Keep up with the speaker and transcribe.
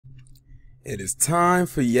It is time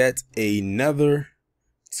for yet another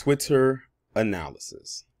Twitter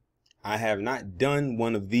analysis. I have not done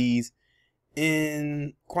one of these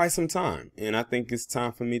in quite some time, and I think it's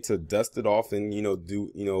time for me to dust it off and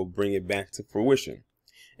bring it back to fruition.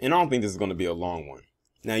 And I don't think this is going to be a long one.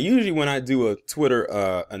 Now, usually when I do a Twitter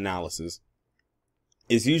analysis,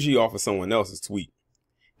 it's usually off of someone else's tweet,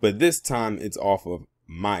 but this time it's off of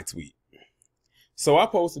my tweet. So I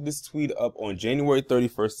posted this tweet up on January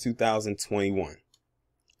 31st, 2021.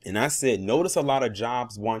 And I said, notice a lot of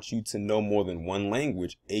jobs want you to know more than one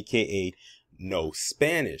language, aka know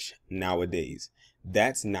Spanish nowadays.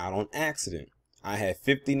 That's not on accident. I had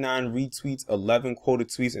 59 retweets, 11 quoted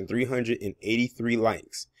tweets, and 383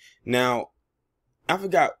 likes. Now, I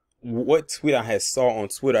forgot what tweet I had saw on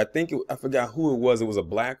Twitter. I forgot who it was. It was a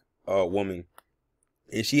black woman.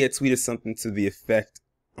 And she had tweeted something to the effect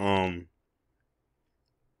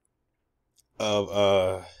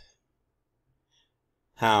of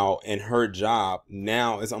how in her job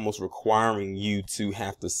now it's almost requiring you to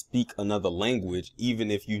have to speak another language,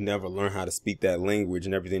 even if you never learn how to speak that language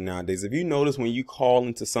and everything nowadays. If you notice, when you call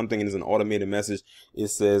into something and there's an automated message, it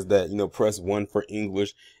says that, press 1 for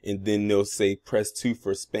English, and then they'll say press 2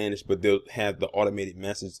 for Spanish, but they'll have the automated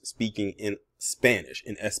message speaking in Spanish,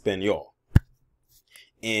 in Espanol,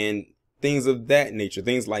 and things of that nature,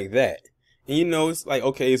 things like that. And it's like,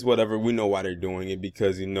 okay, it's whatever. We know why they're doing it,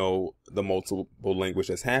 because the multiple language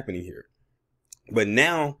that's happening here. But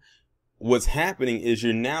now what's happening is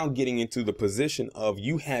you're now getting into the position of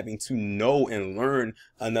you having to know and learn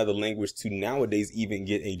another language to nowadays even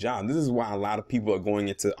get a job. This is why a lot of people are going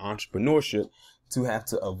into entrepreneurship, to have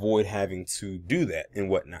to avoid having to do that and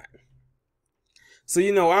whatnot. So,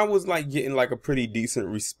 I was like getting like a pretty decent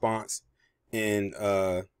response and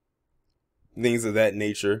things of that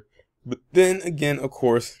nature. But then again, of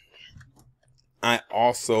course, I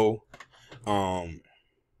also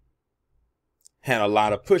had a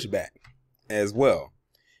lot of pushback as well.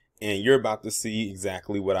 And you're about to see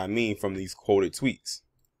exactly what I mean from these quoted tweets.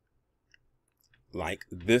 Like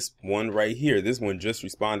this one right here. This one just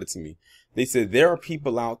responded to me. They said, there are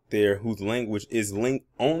people out there whose language is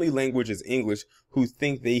only language is English, who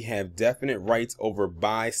think they have definite rights over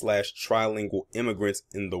bi/trilingual immigrants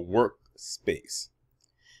in the workspace.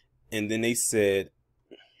 And then they said,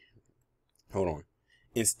 hold on,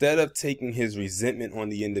 instead of taking his resentment on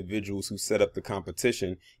the individuals who set up the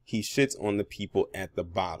competition, he shits on the people at the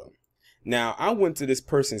bottom. Now, I went to this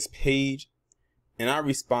person's page and I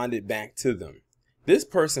responded back to them. This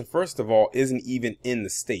person, first of all, isn't even in the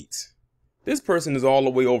States. This person is all the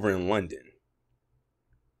way over in London.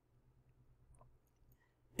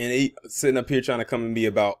 And they sitting up here trying to come at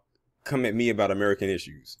me about American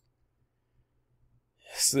issues.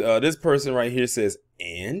 So, this person right here says,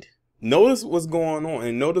 and notice what's going on,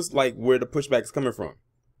 and notice like where the pushback is coming from.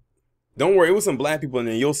 Don't worry, it was some black people in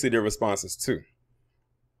there. You'll see their responses too.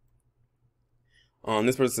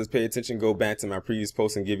 This person says, pay attention, go back to my previous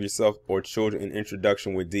post and give yourself or children an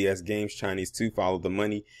introduction with DS Games, Chinese 2, follow the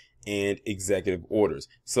money, and executive orders.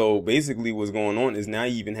 So basically what's going on is now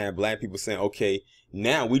you even have black people saying, okay,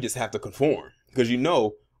 now we just have to conform. Because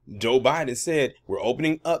Joe Biden said we're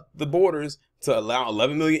opening up the borders to allow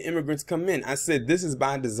 11 million immigrants come in. I said, this is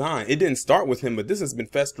by design. It didn't start with him, but this has been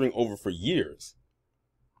festering over for years.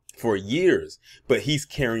 But he's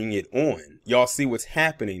carrying it on. Y'all see what's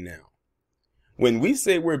happening now. When we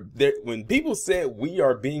say we're there, when people say we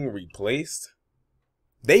are being replaced,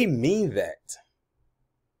 they mean that.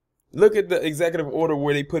 Look at the executive order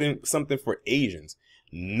where they put in something for Asians.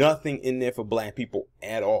 Nothing in there for black people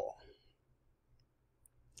at all.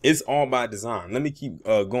 It's all by design. Let me keep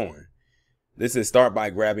going. This is start by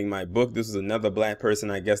grabbing my book. This is another black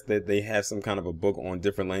person. I guess that they have some kind of a book on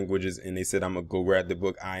different languages, and they said, I'm going to go grab the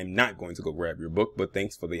book. I'm not going to go grab your book, but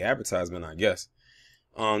thanks for the advertisement, I guess.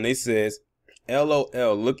 They says,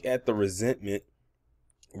 LOL, look at the resentment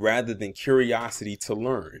rather than curiosity to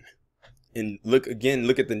learn. And look at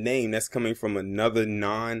the name. That's coming from another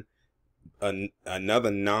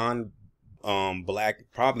black,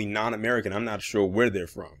 probably non-American. I'm not sure where they're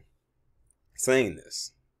from, saying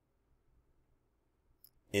this.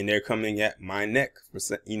 And they're coming at my neck for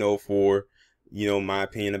my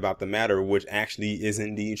opinion about the matter, which actually is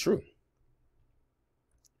indeed true.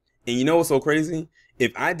 And what's so crazy?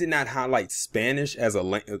 If I did not highlight Spanish as a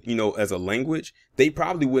language, they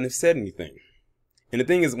probably wouldn't have said anything. And the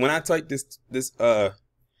thing is, when I typed this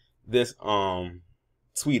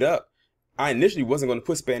tweet up, I initially wasn't going to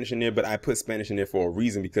put Spanish in there, but I put Spanish in there for a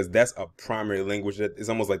reason, because that's a primary language that is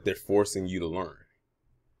almost like they're forcing you to learn.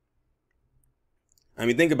 I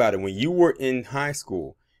mean, think about it. When you were in high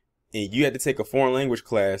school, and you had to take a foreign language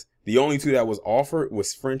class, the only two that was offered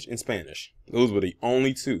was French and Spanish. Those were the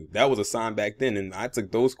only two. That was assigned back then, and I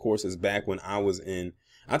took those courses back when I was in.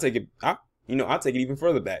 I'll take it even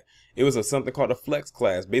further back. It was something called a flex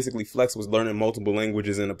class. Basically, flex was learning multiple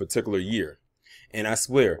languages in a particular year. And I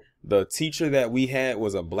swear, the teacher that we had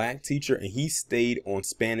was a black teacher, and he stayed on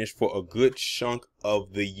Spanish for a good chunk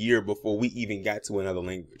of the year before we even got to another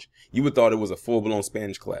language. You would thought it was a full-blown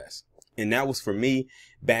Spanish class. And that was for me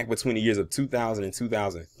back between the years of 2000 and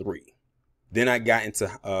 2003. Then I got into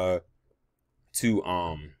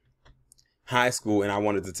high school, and I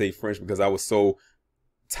wanted to take French because I was so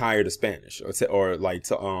tired of Spanish,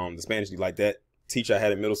 the Spanish, like that teacher I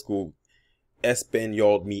had in middle school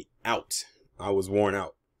Espanoled me out. I was worn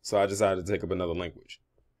out, so I decided to take up another language.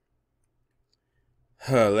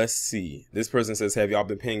 Let's see. This person says, have y'all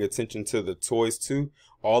been paying attention to the toys too?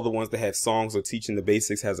 All the ones that have songs or teaching the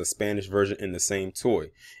basics has a Spanish version in the same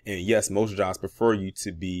toy. And yes, most jobs prefer you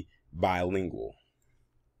to be bilingual.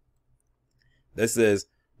 This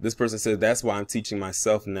person says, that's why I'm teaching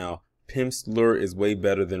myself now. Pim Slur is way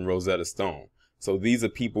better than Rosetta Stone. So these are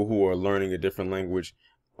people who are learning a different language.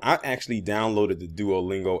 I actually downloaded the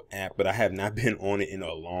Duolingo app, but I have not been on it in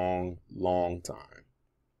a long, long time.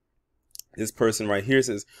 This person right here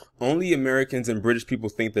says, only Americans and British people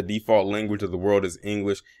think the default language of the world is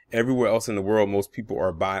English. Everywhere else in the world, most people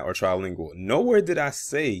are bi or trilingual. Nowhere did I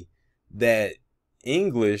say that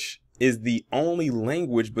English is the only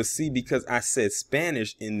language, but see, because I said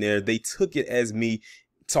Spanish in there, they took it as me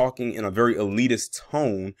talking in a very elitist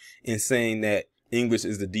tone and saying that English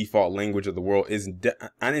is the default language of the world.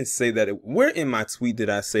 I didn't say that. Where in my tweet did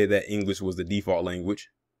I say that English was the default language?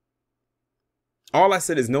 All I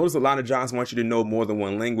said is notice a lot of jobs want you to know more than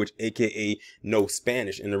one language, aka know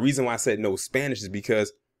Spanish. And the reason why I said know Spanish is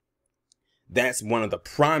because that's one of the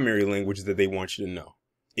primary languages that they want you to know.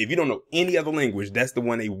 If you don't know any other language, that's the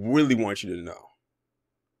one they really want you to know.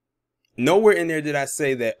 Nowhere in there did I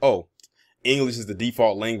say that, oh, English is the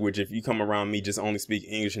default language. If you come around me, just only speak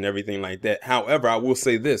English and everything like that. However, I will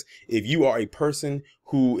say this. If you are a person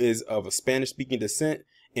who is of a Spanish speaking descent,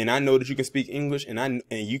 and I know that you can speak English, and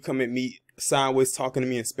you come at me sideways talking to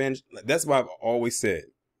me in Spanish, that's why I've always said,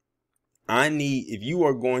 if you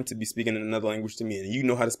are going to be speaking in another language to me and you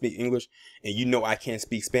know how to speak English and you know I can't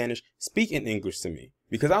speak Spanish, speak in English to me,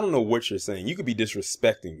 because I don't know what you're saying. You could be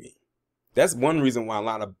disrespecting me. That's one reason why a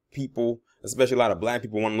lot of people, especially a lot of black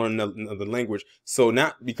people, want to learn another language. So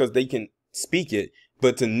not because they can speak it,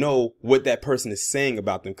 but to know what that person is saying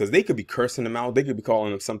about them, because they could be cursing them out. They could be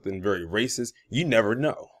calling them something very racist. You never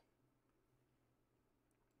know.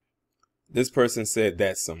 This person said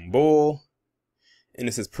that's some bull. And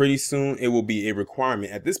it says pretty soon it will be a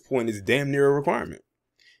requirement. At this point, it's damn near a requirement.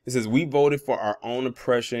 It says we voted for our own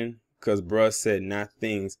oppression because bruh said not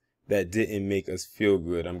things that didn't make us feel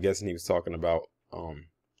good. I'm guessing he was talking about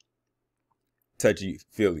touchy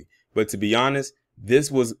feely. But to be honest, this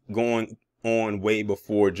was going on way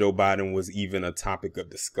before Joe Biden was even a topic of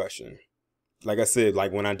discussion. Like I said,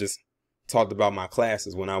 like when I just talked about my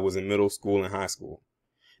classes when I was in middle school and high school.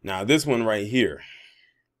 Now this one right here.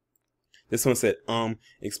 This one said,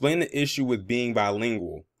 explain the issue with being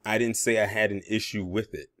bilingual. I didn't say I had an issue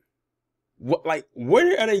with it. What, like,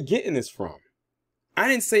 where are they getting this from? I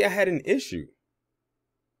didn't say I had an issue.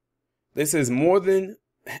 This says more than,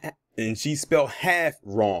 and she spelled half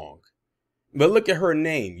wrong. But look at her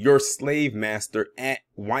name, your slave master at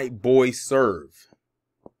White Boy Serve.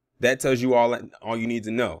 That tells you all you need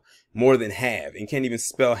to know. More than half, and can't even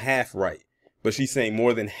spell half right. But she's saying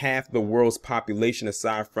more than half the world's population,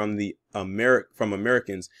 aside from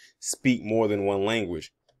Americans, speak more than one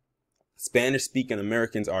language. Spanish-speaking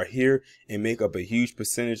Americans are here and make up a huge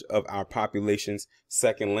percentage of our population's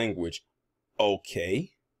second language.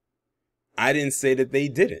 Okay. I didn't say that they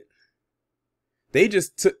didn't. They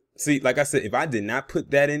just took, see, like I said, if I did not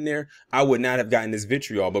put that in there, I would not have gotten this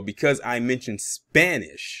vitriol. But because I mentioned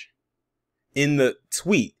Spanish in the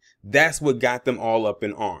tweet, that's what got them all up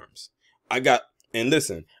in arms. I got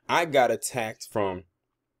attacked from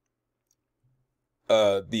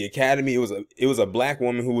the academy. It was a black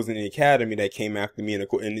woman who was in the academy that came after me,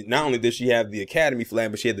 and not only did she have the academy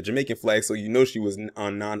flag, but she had the Jamaican flag, so you know she was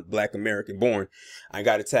non-black American born. I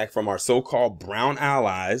got attacked from our so-called brown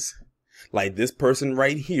allies, like this person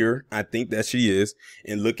right here. I think that she is,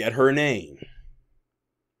 and look at her name,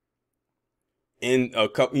 and a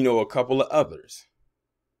couple of others.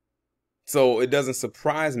 So it doesn't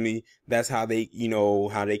surprise me that's how they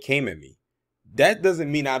came at me. that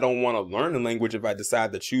doesn't mean I don't want to learn the language if I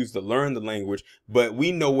decide to choose to learn the language, but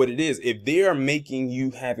we know what it is. If they are making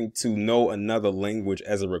you having to know another language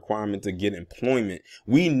as a requirement to get employment,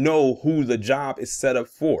 we know who the job is set up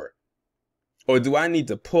for. Or do I need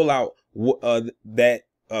to pull out that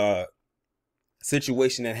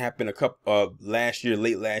situation that happened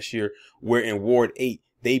late last year, where in Ward 8,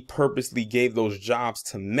 they purposely gave those jobs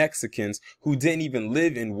to Mexicans who didn't even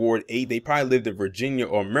live in Ward 8. They probably lived in Virginia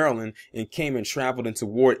or Maryland and came and traveled into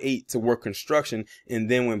Ward 8 to work construction.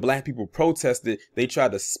 And then when black people protested, they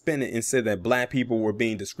tried to spin it and said that black people were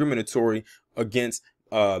being discriminatory against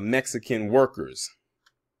Mexican workers,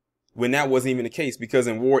 when that wasn't even the case, because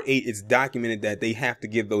in Ward 8, it's documented that they have to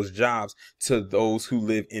give those jobs to those who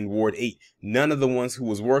live in Ward 8. None of the ones who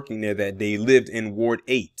was working there that day lived in Ward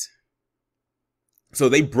 8. So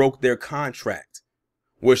they broke their contract,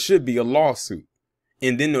 what should be a lawsuit.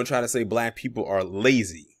 And then they'll try to say black people are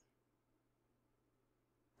lazy.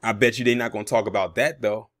 I bet you they're not going to talk about that,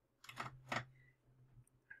 though.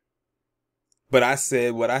 But I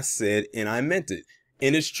said what I said, and I meant it.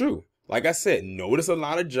 And it's true. Like I said, notice a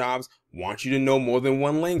lot of jobs want you to know more than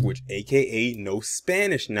one language, aka no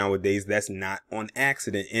Spanish nowadays. That's not on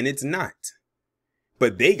accident, and it's not.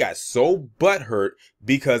 But they got so butthurt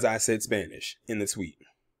because I said Spanish in the tweet.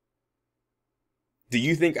 Do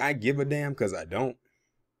you think I give a damn? Because I don't.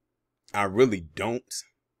 I really don't.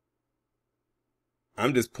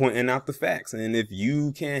 I'm just pointing out the facts. And if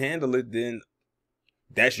you can't handle it, then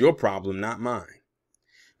that's your problem, not mine.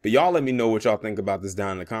 But y'all let me know what y'all think about this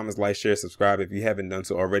down in the comments. Like, share, subscribe if you haven't done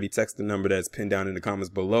so already. Text the number that's pinned down in the comments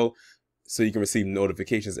below so you can receive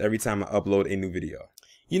notifications every time I upload a new video.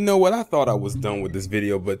 You know what? I thought I was done with this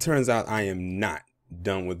video, but turns out I am not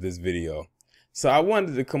done with this video. So I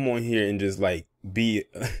wanted to come on here and just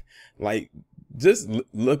just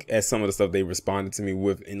look at some of the stuff they responded to me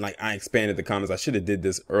with. And like, I expanded the comments. I should have did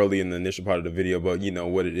this early in the initial part of the video, but you know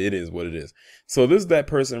what, it is what it is. So this is that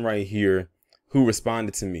person right here who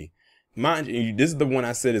responded to me. Mind you, this is the one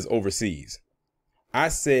I said is overseas. I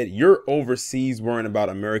said, you're overseas worrying about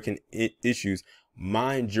American issues.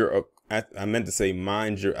 Mind your, I meant to say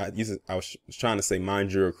mind your, I was trying to say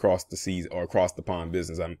mind your across the seas or across the pond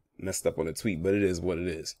business. I messed up on the tweet, but it is what it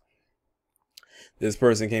is. This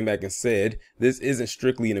person came back and said, this isn't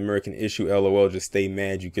strictly an American issue. LOL, just stay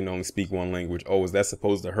mad. You can only speak one language. Oh, is that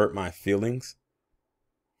supposed to hurt my feelings?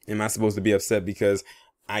 Am I supposed to be upset because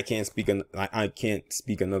I can't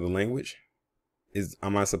speak another language?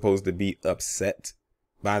 Am I supposed to be upset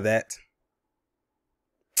by that?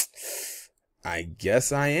 I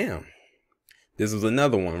guess I am. This was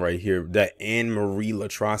another one right here, that Anne Marie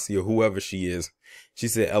Latrace or whoever she is. She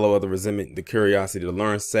said, LOL, the resentment, the curiosity to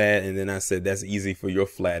learn, sad. And then I said, that's easy for your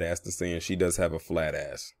flat ass to say, and she does have a flat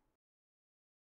ass.